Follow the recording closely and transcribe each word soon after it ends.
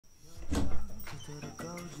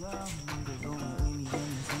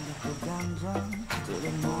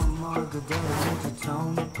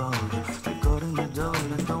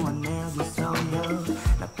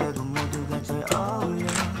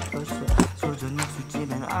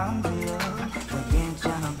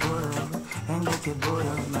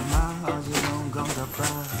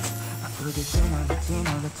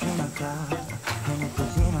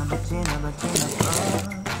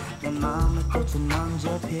내 마음의 꽃은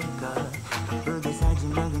언제 필까 바쁘게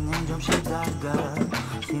살지만 그냥 좀 쉬다가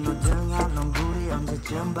신호등 안 온 불이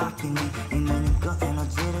언제쯤 바뀌니 있는 힘껏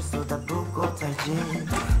에너지를 쏟아붓고 탈지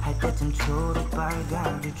할 때쯤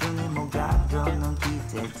초록빨간 둘 중에 뭐가 더 넌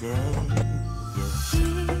기대돼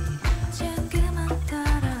이젠 그만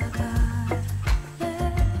따라갈래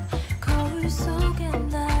거울 속에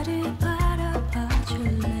나를 바라봐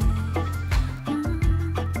줄래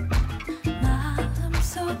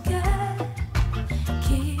마음속에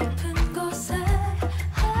깊은 곳에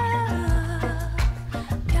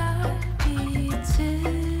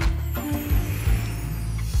별빛을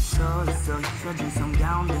서있어 잊혀진 섬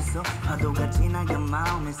가운데서 파도가 지나가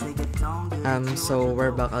마음에 새겨 So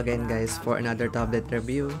we're back again guys for another tablet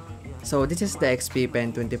review. So this is the XP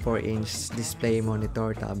Pen 24-inch display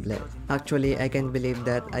monitor tablet. Actually, I can't believe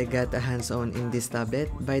that I got a hands-on in this tablet.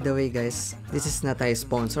 By the way guys, this is not a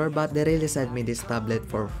sponsor but they really sent me this tablet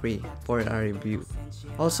for free for a review.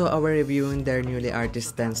 Also, our reviewing their newly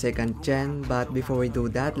Artist 10 2nd gen, but before we do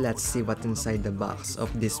that, let's see what's inside the box of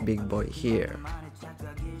this big boy here.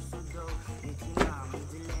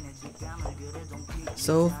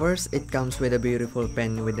 So first, it comes with a beautiful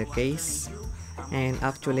pen with a case. And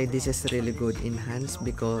actually, this is really good in hands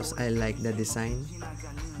because I like the design.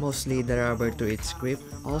 Mostly the rubber to its grip.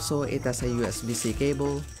 Also, it has a USB-C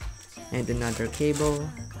cable and another cable.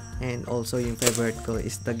 And also, yung favorite ko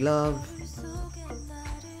is the glove.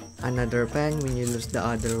 Another pen when you lose the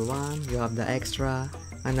other one, you have the extra.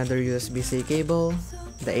 Another USB-C cable,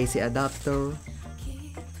 the AC adapter,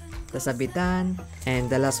 the sabitan, and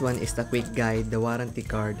the last one is the quick guide, the warranty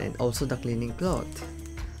card, and also the cleaning cloth.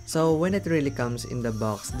 So when it really comes in the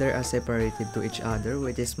box, they are separated to each other,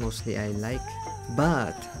 which is mostly I like.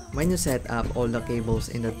 But when you set up all the cables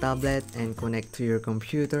in the tablet and connect to your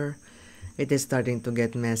computer, it is starting to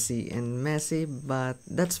get messy, but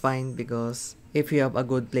that's fine because if you have a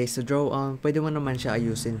good place to draw on, pwede mo naman siya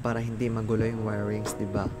ayusin para hindi magulo yung wirings,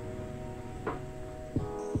 diba?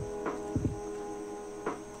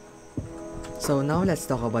 So now let's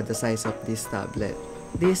talk about the size of this tablet.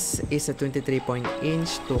 This is a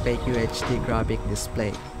 23-inch 2K QHD graphic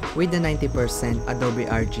display with a 90% Adobe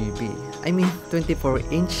RGB. I mean,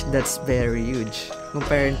 24-inch, that's very huge.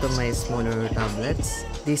 Compared to my smaller tablets,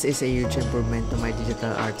 this is a huge improvement to my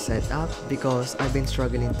digital art setup because I've been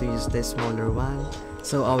struggling to use the smaller one.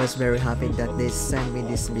 So I was very happy that they sent me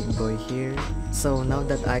this big boy here. So now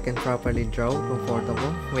that I can properly draw comfortable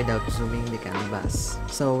without zooming the canvas.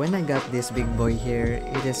 So when I got this big boy here,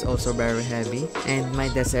 it is also very heavy and my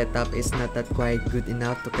desk setup is not that quite good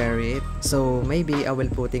enough to carry it. So maybe I will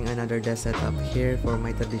putting another desk setup here for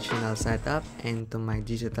my traditional setup and to my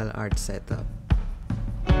digital art setup.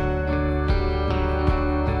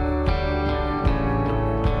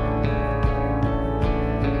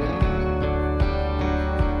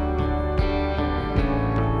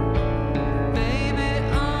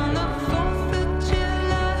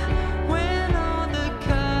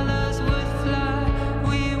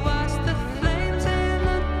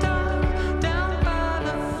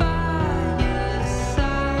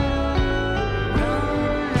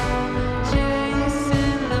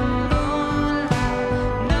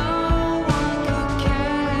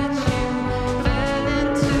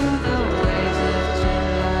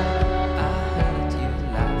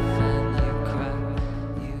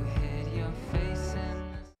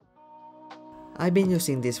 I've been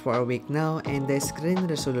using this for a week now and the screen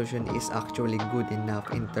resolution is actually good enough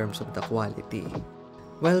in terms of the quality.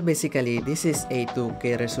 Well, basically this is a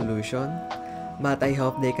 2K resolution, but I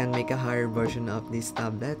hope they can make a higher version of this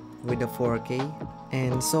tablet with a 4K.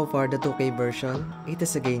 And so far the 2K version, it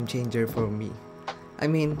is a game changer for me. I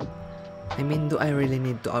mean, do I really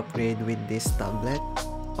need to upgrade with this tablet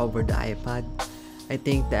over the iPad? I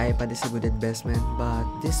think the iPad is a good investment, but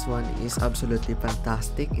this one is absolutely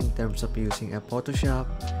fantastic in terms of using a Photoshop,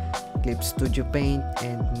 Clip Studio Paint,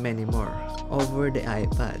 and many more over the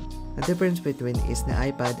iPad. The difference between is the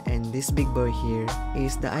iPad and this big boy here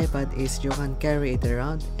is the iPad is you can carry it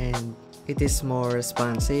around and it is more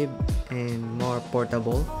responsive and more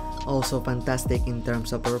portable Also fantastic in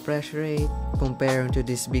terms of refresh rate. Comparing to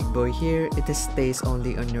this big boy here, it stays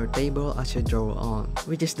only on your table as you draw on,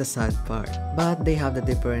 which is the sad part. But they have the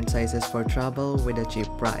different sizes for travel with a cheap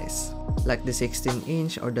price, like the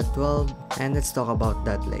 16-inch or the 12, and let's talk about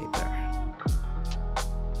that later.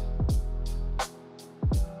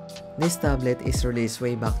 This tablet is released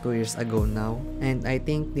way back 2 years ago now, and I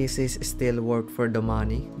think this is still worth for the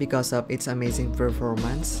money because of its amazing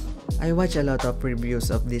performance. I watched a lot of reviews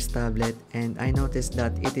of this tablet and I noticed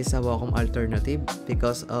that it is a Wacom alternative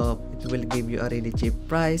because of it will give you a really cheap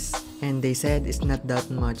price, and they said it's not that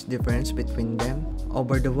much difference between them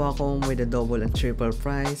over the Wacom with a double and triple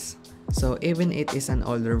price. So even it is an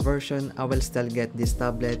older version, I will still get this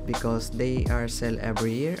tablet because they are sell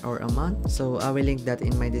every year or a month. So I will link that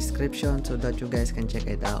in my description so that you guys can check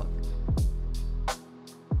it out.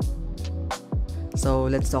 So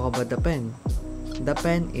let's talk about the pen. The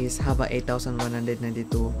pen is have a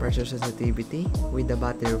 8192 pressure sensitivity with the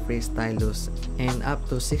battery-free stylus and up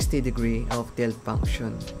to 60° of tilt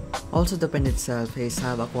function. Also, the pen itself is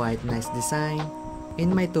have a quite nice design.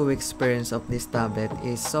 In my 2-week experience of this tablet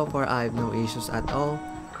is so far I have no issues at all.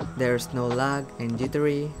 There's no lag and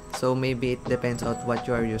jittery, so maybe it depends on what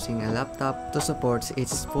you are using a laptop to support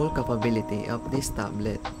its full capability of this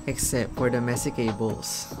tablet, except for the messy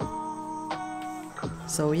cables.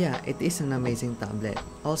 So yeah, it is an amazing tablet.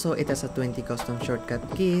 Also, it has a 20 custom shortcut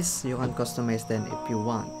keys. You can customize them if you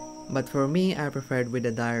want. But for me, I preferred with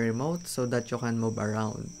the dial remote so that you can move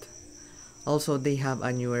around. Also, they have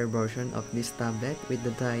a newer version of this tablet with the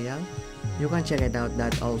dial. You can check it out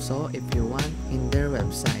that also if you want in their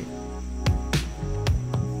website.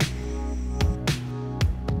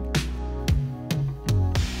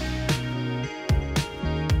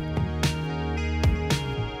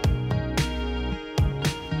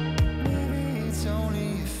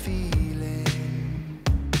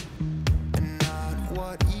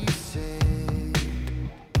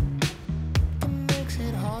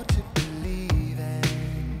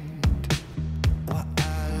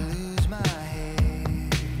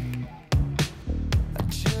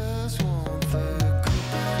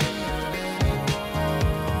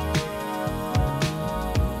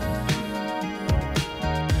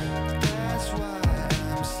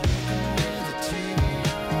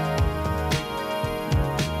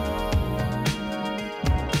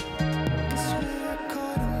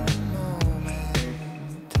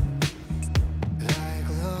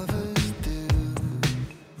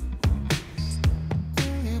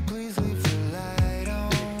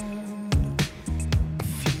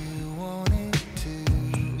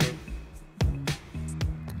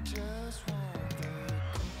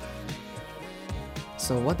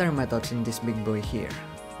 So what are my thoughts in this big boy here?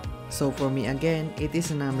 So for me again, it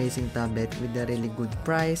is an amazing tablet with a really good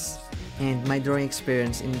price, and my drawing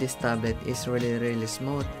experience in this tablet is really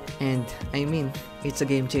smooth, and I mean, it's a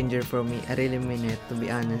game changer for me. I really mean it, to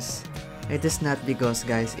be honest. It is not because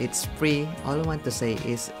guys it's free. All I want to say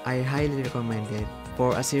is I highly recommend it.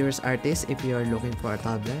 For a serious artist, if you are looking for a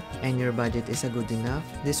tablet and your budget is good enough,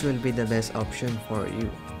 this will be the best option for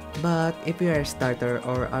you. But if you are a starter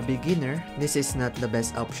or a beginner, this is not the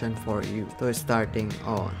best option for you to starting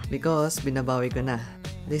on because binabawi ko na.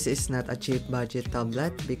 This is not a cheap budget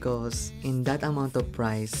tablet because in that amount of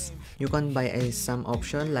price, you can buy some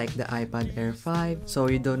option like the iPad Air 5,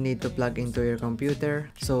 so you don't need to plug into your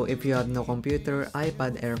computer. So if you have no computer,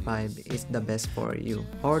 iPad Air 5 is the best for you,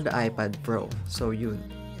 or the iPad Pro, so yun.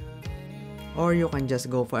 Or you can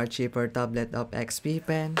just go for a cheaper tablet of XP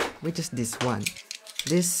Pen, which is this one.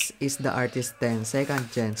 This is the Artist 10 2nd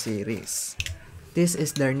Gen series. This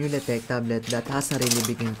is their newly tech tablet that has a really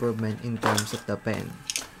big improvement in terms of the pen.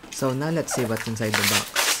 So now let's see what's inside the box.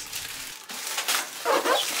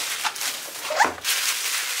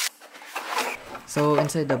 So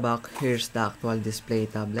inside the box, here's the actual display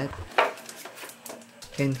tablet.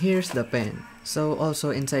 And here's the pen. So also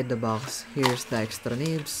inside the box, here's the extra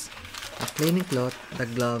nibs, a cleaning cloth, the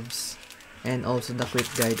gloves, and also the quick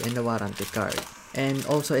guide and the warranty card. And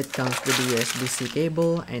also it comes with the USB-C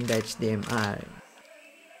cable and the HDMI.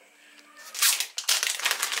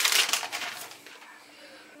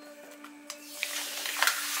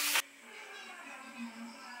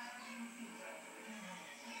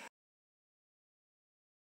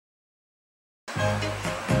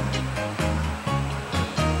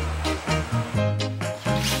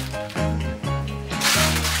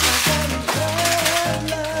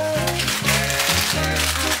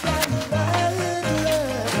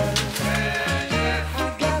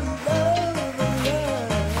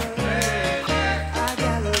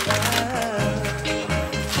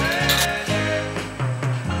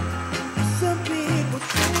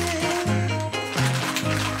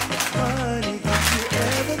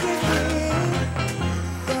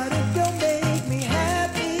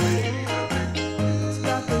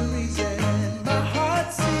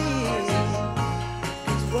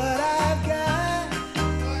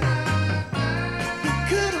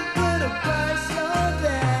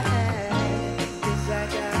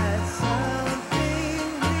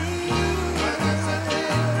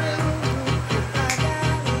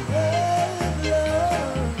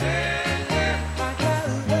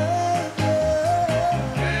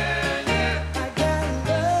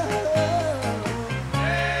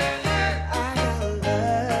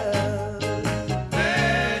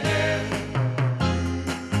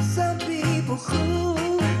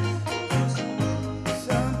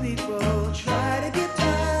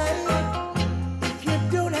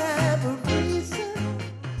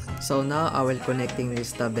 So now I will connecting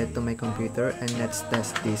this tablet to my computer and let's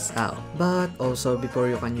test this out. But also before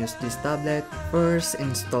you can use this tablet, first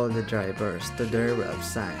install the drivers to their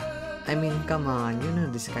website. I mean, come on, you know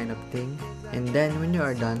this kind of thing. And then when you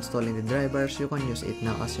are done installing the drivers, you can use it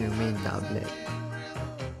now as your main tablet.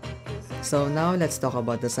 So now let's talk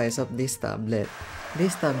about the size of this tablet.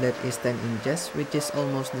 This tablet is 10 inches, which is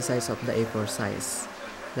almost the size of the A4 size,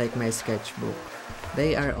 like my sketchbook.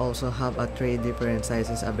 They are also have a 3 different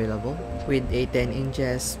sizes available with a 10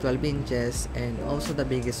 inches, 12 inches, and also the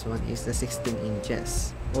biggest one is the 16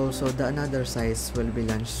 inches. Also the another size will be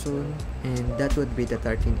launched soon, and that would be the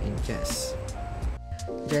 13 inches.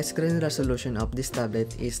 The screen resolution of this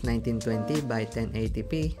tablet is 1920 by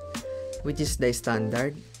 1080p, which is the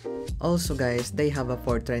standard. Also guys, they have a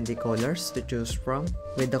 4 trendy colors to choose from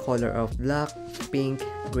with the color of black, pink,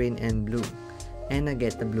 green, and blue. And I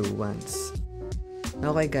get the blue ones.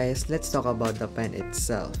 Okay guys, let's talk about the pen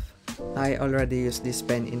itself. I already used this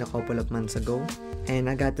pen in a couple of months ago, and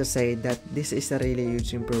I got to say that this is a really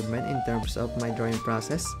huge improvement in terms of my drawing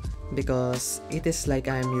process, because it is like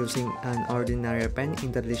I am using an ordinary pen in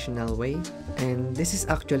traditional way, and this is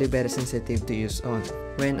actually very sensitive to use on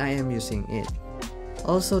when I am using it.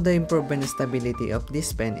 Also, the improvement stability of this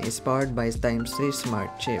pen is powered by x3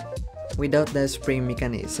 smart chip without the spring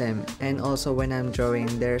mechanism, and also when I'm drawing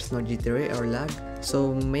there's no jittery or lag,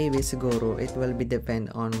 so maybe siguro it will be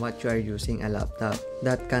depend on what you are using a laptop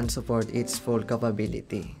that can support its full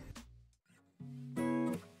capability.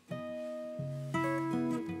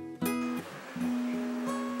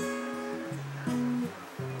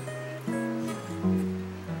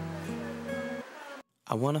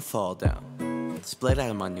 I wanna fall down, split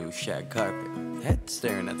out of my new shag carpet, head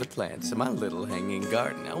staring at the plants in my little hanging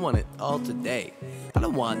garden. I want it all today. I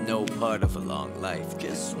don't want no part of a long life,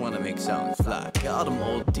 just wanna make songs fly. Got all them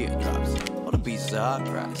old teardrops, all the pieces of hot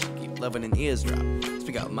grass. Keep loving an eardrop,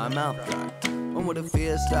 speak out my mouth dry. When would the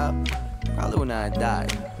fear stop? Probably when I die.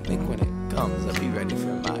 I think when it comes, I'll be ready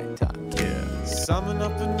for my time. Yeah. Summon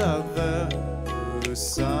up another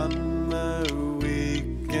summer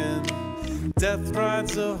weekend. Death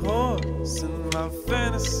rides a horse in my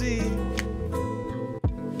fantasy,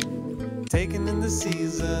 taking in the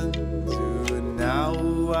seasons, and now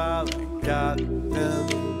while I got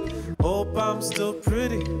them, hope I'm still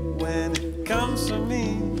pretty when it comes for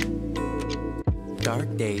me.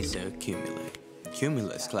 Dark days accumulate,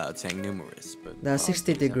 cumulus clouds hang numerous, but The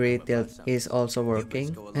 60-degree tilt is also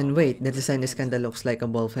working. And wait, the design is kinda looks like a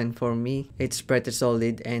ball pen for me. It's pretty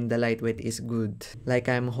solid and the lightweight is good, like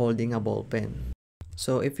I'm holding a ball pen.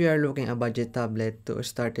 So if you are looking a budget tablet to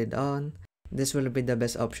start it on, this will be the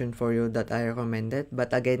best option for you that I recommended. But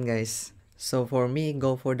again guys, so for me,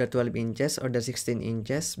 go for the 12 inches or the 16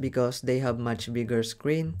 inches because they have much bigger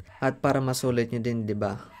screen at para masulit nyo din,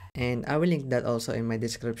 diba? And I will link that also in my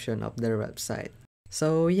description of their website.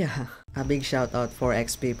 So yeah, a big shout out for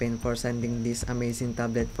XP Pen for sending this amazing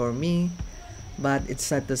tablet for me. But it's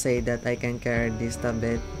sad to say that I can carry this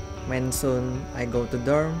tablet when soon I go to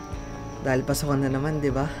dorm. Dahil pasokan na naman,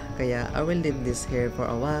 diba? Kaya I will leave this here for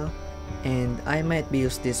a while. And I might be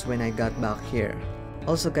use this when I got back here.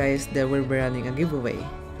 Also guys, they will be running a giveaway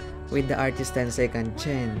with the artist 10 second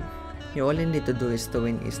chain. You all you need to do is to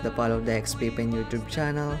win is to follow the XP Pen YouTube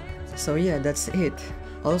channel. So yeah, that's it.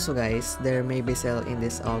 Also guys, there may be sale in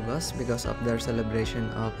this August because of their celebration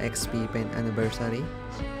of XP Pen anniversary.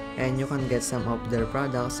 And you can get some of their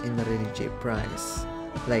products in a really cheap price.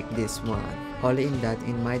 Like this one. All in that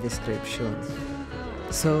in my description.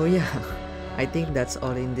 So yeah, I think that's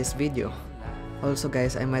all in this video. Also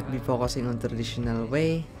guys, I might be focusing on traditional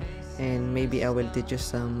way. And maybe I will teach you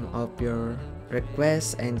some of your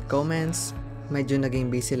requests and comments. Medyo naging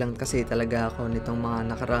busy lang kasi talaga ako nitong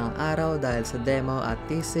mga nakaraang araw dahil sa demo at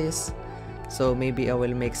thesis. So maybe I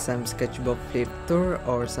will make some sketchbook flip tour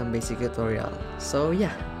or some basic tutorial. So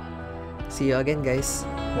yeah, see you again guys.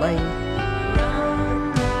 Bye!